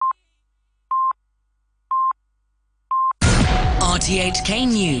RTHK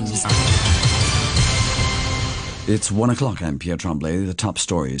News. It's 1 o'clock. I'm Pierre Tremblay. The top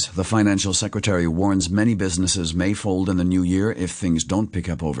stories. The Financial Secretary warns many businesses may fold in the new year if things don't pick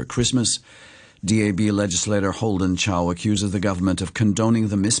up over Christmas. DAB legislator Holden Chow accuses the government of condoning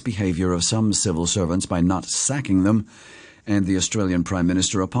the misbehaviour of some civil servants by not sacking them. And the Australian Prime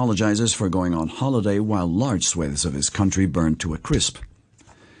Minister apologises for going on holiday while large swathes of his country burned to a crisp.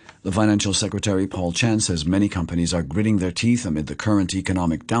 The Financial Secretary, Paul Chan, says many companies are gritting their teeth amid the current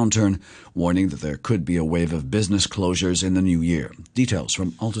economic downturn, warning that there could be a wave of business closures in the new year. Details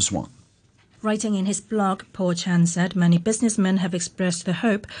from Altus One. Writing in his blog, Paul Chan said many businessmen have expressed the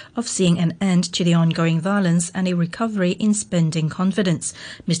hope of seeing an end to the ongoing violence and a recovery in spending confidence.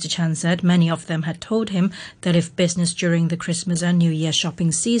 Mr. Chan said many of them had told him that if business during the Christmas and New Year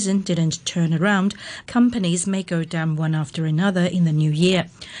shopping season didn't turn around, companies may go down one after another in the new year.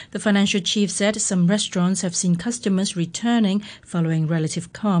 The financial chief said some restaurants have seen customers returning following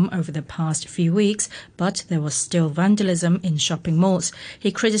relative calm over the past few weeks, but there was still vandalism in shopping malls.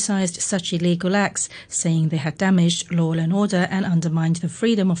 He criticized such illegal acts, saying they had damaged law and order and undermined the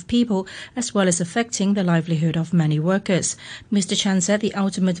freedom of people, as well as affecting the livelihood of many workers. Mr. Chan said the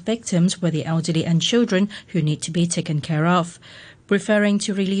ultimate victims were the elderly and children who need to be taken care of. Referring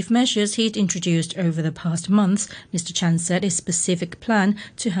to relief measures he'd introduced over the past months, Mr. Chan said a specific plan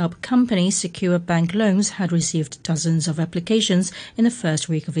to help companies secure bank loans had received dozens of applications in the first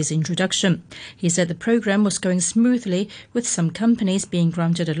week of his introduction. He said the program was going smoothly, with some companies being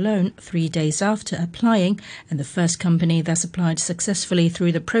granted a loan 3 days after applying, and the first company that's applied successfully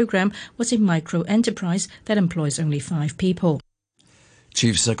through the program was a micro-enterprise that employs only 5 people.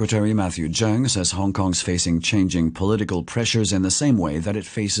 Chief Secretary Matthew Cheung says Hong Kong's facing changing political pressures in the same way that it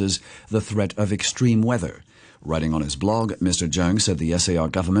faces the threat of extreme weather. Writing on his blog, Mr. Cheung said the SAR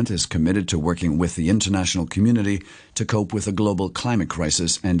government is committed to working with the international community to cope with the global climate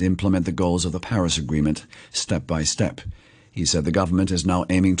crisis and implement the goals of the Paris Agreement step by step. He said the government is now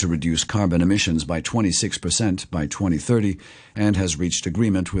aiming to reduce carbon emissions by 26% by 2030 and has reached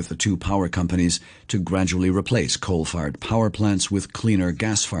agreement with the 2 power companies to gradually replace coal-fired power plants with cleaner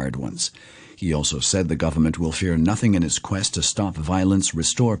gas-fired ones. He also said the government will fear nothing in its quest to stop violence,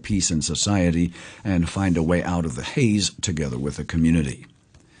 restore peace in society, and find a way out of the haze together with the community.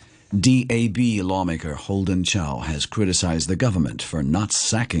 DAB lawmaker Holden Chow has criticized the government for not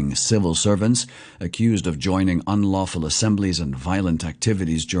sacking civil servants accused of joining unlawful assemblies and violent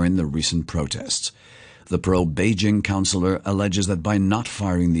activities during the recent protests. The pro-Beijing councillor alleges that by not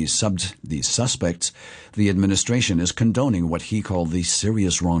firing these suspects, the administration is condoning what he called the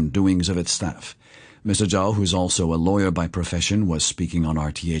serious wrongdoings of its staff. Mr. Zhao, who's also a lawyer by profession, was speaking on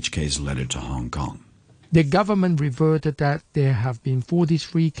RTHK's letter to Hong Kong. The government reverted that there have been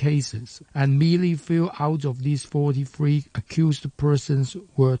 43 cases, and merely few out of these 43 accused persons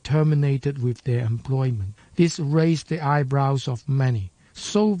were terminated with their employment. This raised the eyebrows of many.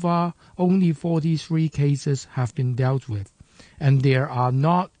 So far, only 43 cases have been dealt with, and there are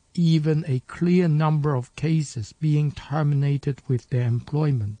not even a clear number of cases being terminated with their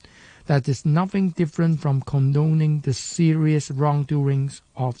employment. That is nothing different from condoning the serious wrongdoings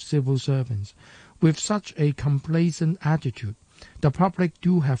of civil servants. With such a complacent attitude, the public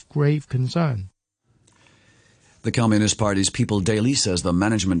do have grave concern. The Communist Party's People Daily says the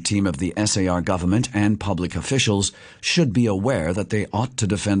management team of the SAR government and public officials should be aware that they ought to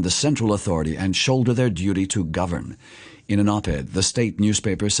defend the central authority and shoulder their duty to govern. In an op-ed, the state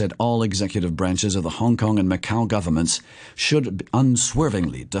newspaper said all executive branches of the Hong Kong and Macau governments should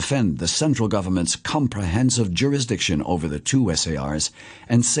unswervingly defend the central government's comprehensive jurisdiction over the 2 SARs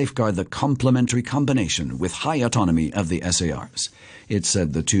and safeguard the complementary combination with high autonomy of the SARs. It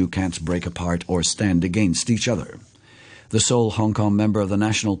said the 2 can't break apart or stand against each other. The sole Hong Kong member of the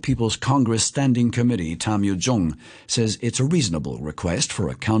National People's Congress Standing Committee, Tam Yu Zhong, says it's a reasonable request for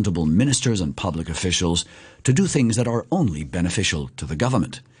accountable ministers and public officials to do things that are only beneficial to the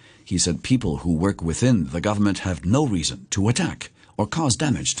government. He said people who work within the government have no reason to attack or cause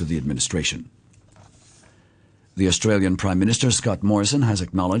damage to the administration. The Australian Prime Minister, Scott Morrison, has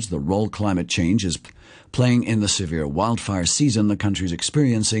acknowledged the role climate change is playing in the severe wildfire season the country's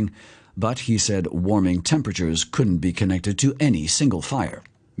experiencing, but he said warming temperatures couldn't be connected to any single fire.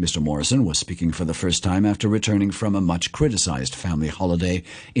 Mr. Morrison was speaking for the first time after returning from a much-criticized family holiday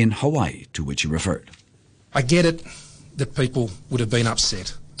in Hawaii, to which he referred. I get it that people would have been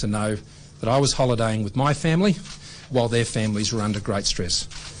upset to know that I was holidaying with my family while their families were under great stress.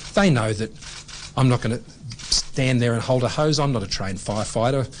 They know that I'm not going to stand there and hold a hose. I'm not a trained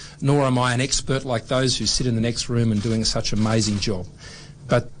firefighter, nor am I an expert like those who sit in the next room and doing such an amazing job.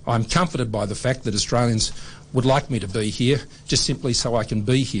 But I'm comforted by the fact that Australians would like me to be here, just simply so I can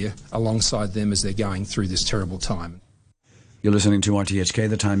be here alongside them as they're going through this terrible time. You're listening to RTHK.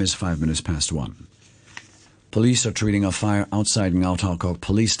 The time is 1:05. Police are treating a fire outside Ngau Tau Kok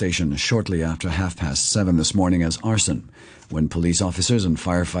police station shortly after 7:30 this morning as arson. When police officers and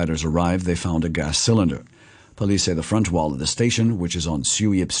firefighters arrived, they found a gas cylinder. Police say the front wall of the station, which is on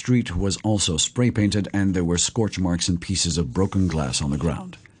Siu Yip Street, was also spray-painted and there were scorch marks and pieces of broken glass on the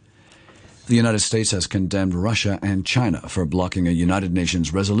ground. The United States has condemned Russia and China for blocking a United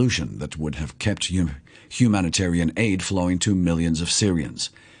Nations resolution that would have kept humanitarian aid flowing to millions of Syrians.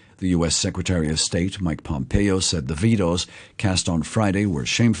 The U.S. Secretary of State, Mike Pompeo, said the vetoes cast on Friday were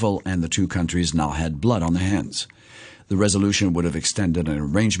shameful and the two countries now had blood on their hands. The resolution would have extended an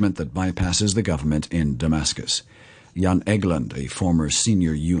arrangement that bypasses the government in Damascus. Jan Egeland, a former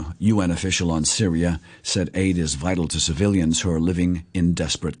senior UN official on Syria, said aid is vital to civilians who are living in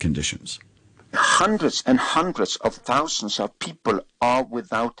desperate conditions. Hundreds and hundreds of thousands of people are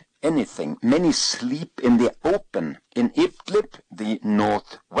without anything. Many sleep in the open. In Idlib, the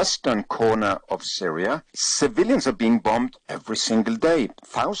northwestern corner of Syria, civilians are being bombed every single day.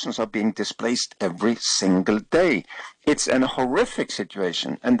 Thousands are being displaced every single day. It's a horrific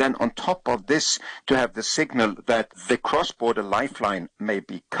situation. And then on top of this, to have the signal that the cross-border lifeline may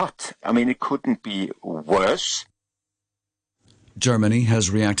be cut. I mean, it couldn't be worse. Germany has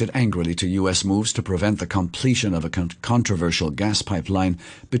reacted angrily to U.S. moves to prevent the completion of a controversial gas pipeline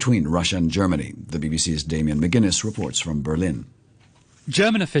between Russia and Germany. The BBC's Damien McGuinness reports from Berlin.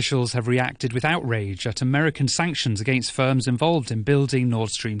 German officials have reacted with outrage at American sanctions against firms involved in building Nord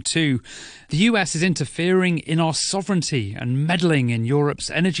Stream 2. The US is interfering in our sovereignty and meddling in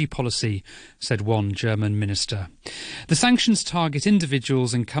Europe's energy policy, said one German minister. The sanctions target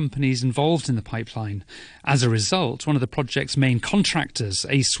individuals and companies involved in the pipeline. As a result, one of the project's main contractors,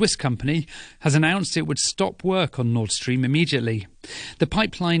 a Swiss company, has announced it would stop work on Nord Stream immediately. The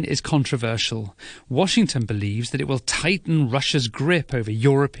pipeline is controversial. Washington believes that it will tighten Russia's grip over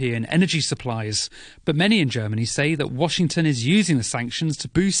European energy supplies. But many in Germany say that Washington is using the sanctions to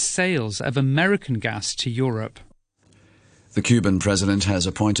boost sales of American gas to Europe. The Cuban president has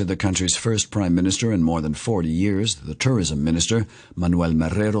appointed the country's first prime minister in more than 40 years, the tourism minister, Manuel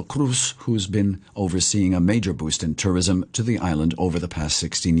Marrero Cruz, who's been overseeing a major boost in tourism to the island over the past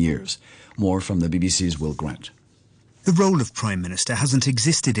 16 years. More from the BBC's Will Grant. The role of Prime Minister hasn't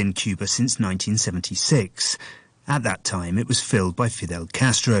existed in Cuba since 1976. At that time, it was filled by Fidel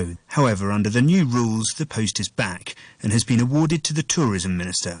Castro. However, under the new rules, the post is back and has been awarded to the Tourism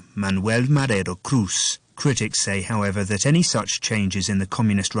Minister, Manuel Marrero Cruz. Critics say, however, that any such changes in the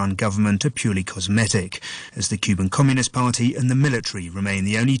communist-run government are purely cosmetic, as the Cuban Communist Party and the military remain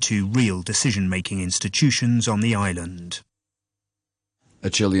the only two real decision-making institutions on the island. A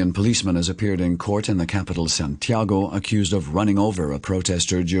Chilean policeman has appeared in court in the capital Santiago, accused of running over a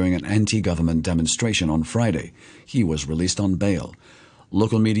protester during an anti-government demonstration on Friday. He was released on bail.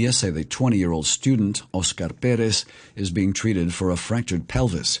 Local media say the 20-year-old student, Oscar Perez, is being treated for a fractured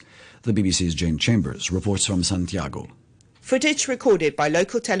pelvis. The BBC's Jane Chambers reports from Santiago. Footage recorded by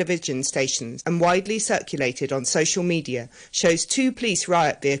local television stations and widely circulated on social media shows two police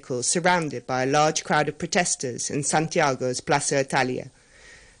riot vehicles surrounded by a large crowd of protesters in Santiago's Plaza Italia.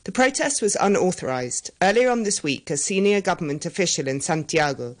 The protest was unauthorised. Earlier on this week, a senior government official in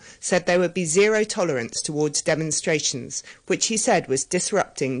Santiago said there would be zero tolerance towards demonstrations, which he said was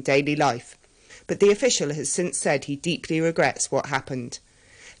disrupting daily life. But the official has since said he deeply regrets what happened.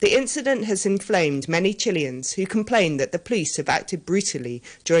 The incident has inflamed many Chileans who complain that the police have acted brutally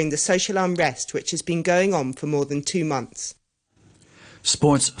during the social unrest which has been going on for more than 2 months.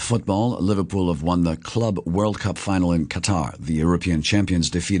 Sports football. Liverpool have won the Club World Cup final in Qatar. The European champions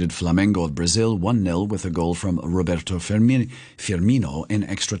defeated Flamengo of Brazil 1-0 with a goal from Roberto Firmino in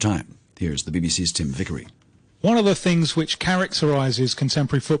extra time. Here's the BBC's Tim Vickery. One of the things which characterises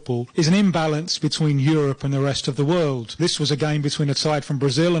contemporary football is an imbalance between Europe and the rest of the world. This was a game between a side from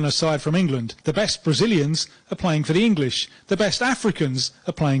Brazil and a side from England. The best Brazilians are playing for the English. The best Africans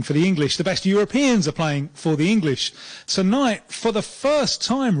are playing for the English. The best Europeans are playing for the English. Tonight, for the first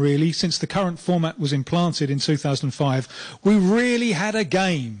time really since the current format was implanted in 2005, we really had a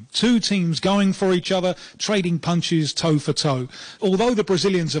game. Two teams going for each other, trading punches toe for toe. Although the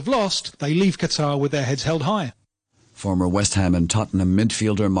Brazilians have lost, they leave Qatar with their heads held high. Former West Ham and Tottenham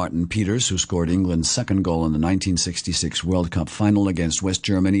midfielder Martin Peters, who scored England's second goal in the 1966 World Cup final against West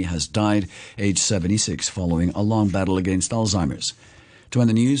Germany, has died, aged 76, following a long battle against Alzheimer's. To end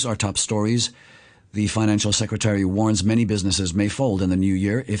the news, our top stories. The Financial Secretary warns many businesses may fold in the new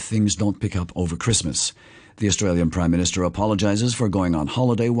year if things don't pick up over Christmas. The Australian Prime Minister apologises for going on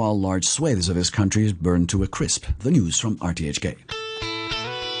holiday while large swathes of his country is burned to a crisp. The news from RTHK.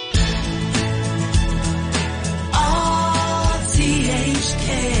 RTHK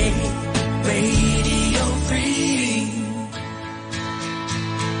Radio 3.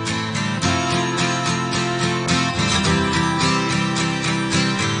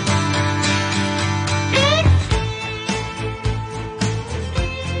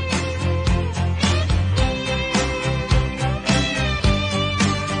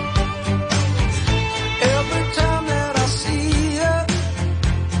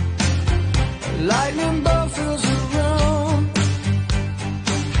 Lightning bolt fills the room.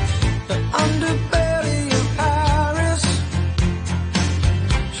 The underbelly of Paris.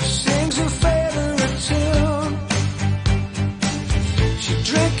 She sings her favorite tune. She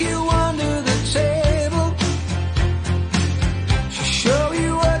drink you under the table. She show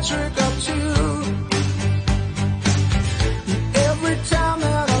you a trick or two. And every time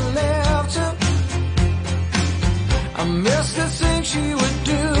that I left her, I missed the thing she would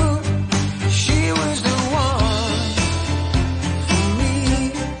do. She was the one for me.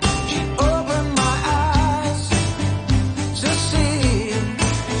 She opened my eyes to see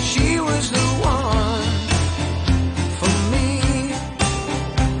she was the one for me.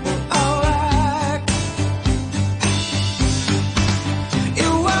 Well, alright.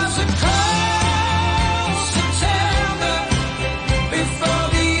 It was a cold September before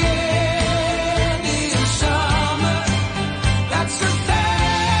the Indian summer. That's the thing.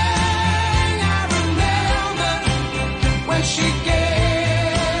 She gave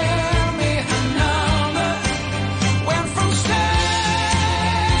me her number. Went from station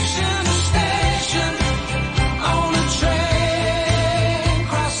to station on a train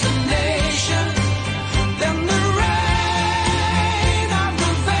across the nation. Then the rain of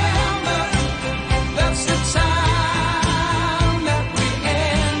November, that's the time that we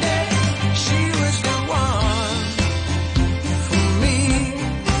ended. She was the one for me.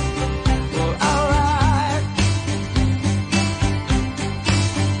 Well, alright.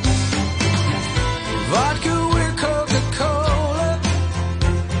 Vodka with Coca-Cola,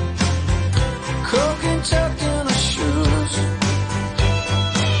 cocaine tucked in her shoes,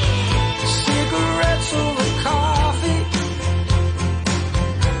 cigarettes over coffee,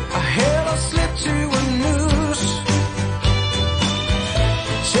 a halo slip to a noose,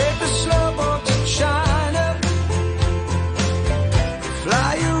 take the slow boat to China,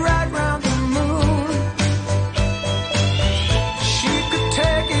 fly you right round the moon. She could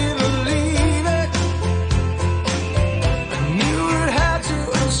take it or leave it. I knew it had to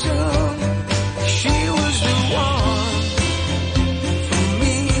end soon. She was the one for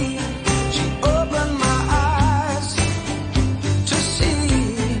me. She opened my eyes to see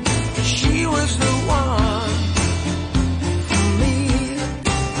she was the one for me.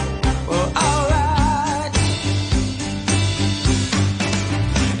 Well, alright.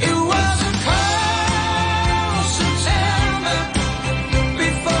 It was a cold September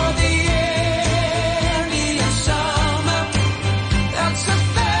before the Indian summer. That's the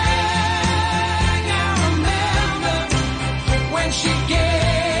thing I remember. When she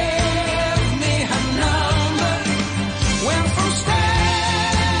gave me her number. Went from station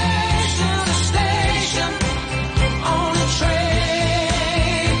to station on a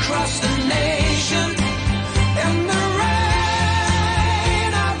train across the nation. In the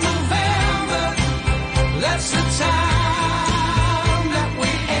rain of November, that's the time that we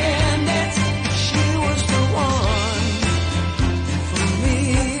ended. She was the one for me.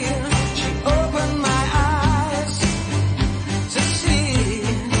 She opened my eyes to see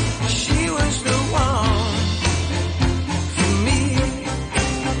she was the one for me.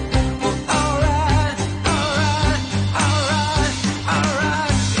 Well, alright, alright, alright,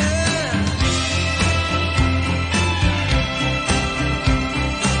 alright, yeah.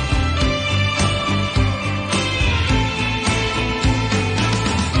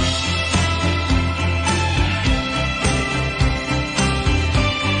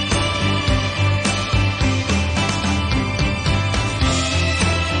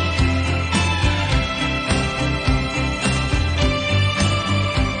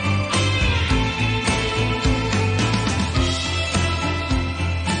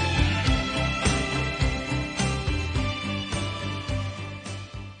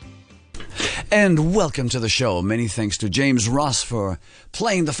 And welcome to the show. Many thanks to James Ross for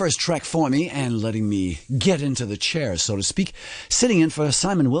playing the first track for me and letting me get into the chair, so to speak. Sitting in for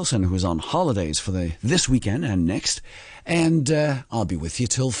Simon Wilson, who's on holidays for this weekend and next. And I'll be with you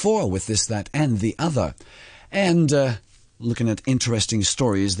till 4 with this, that, and the other. And looking at interesting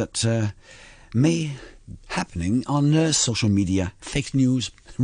stories that may happening on social media, fake news,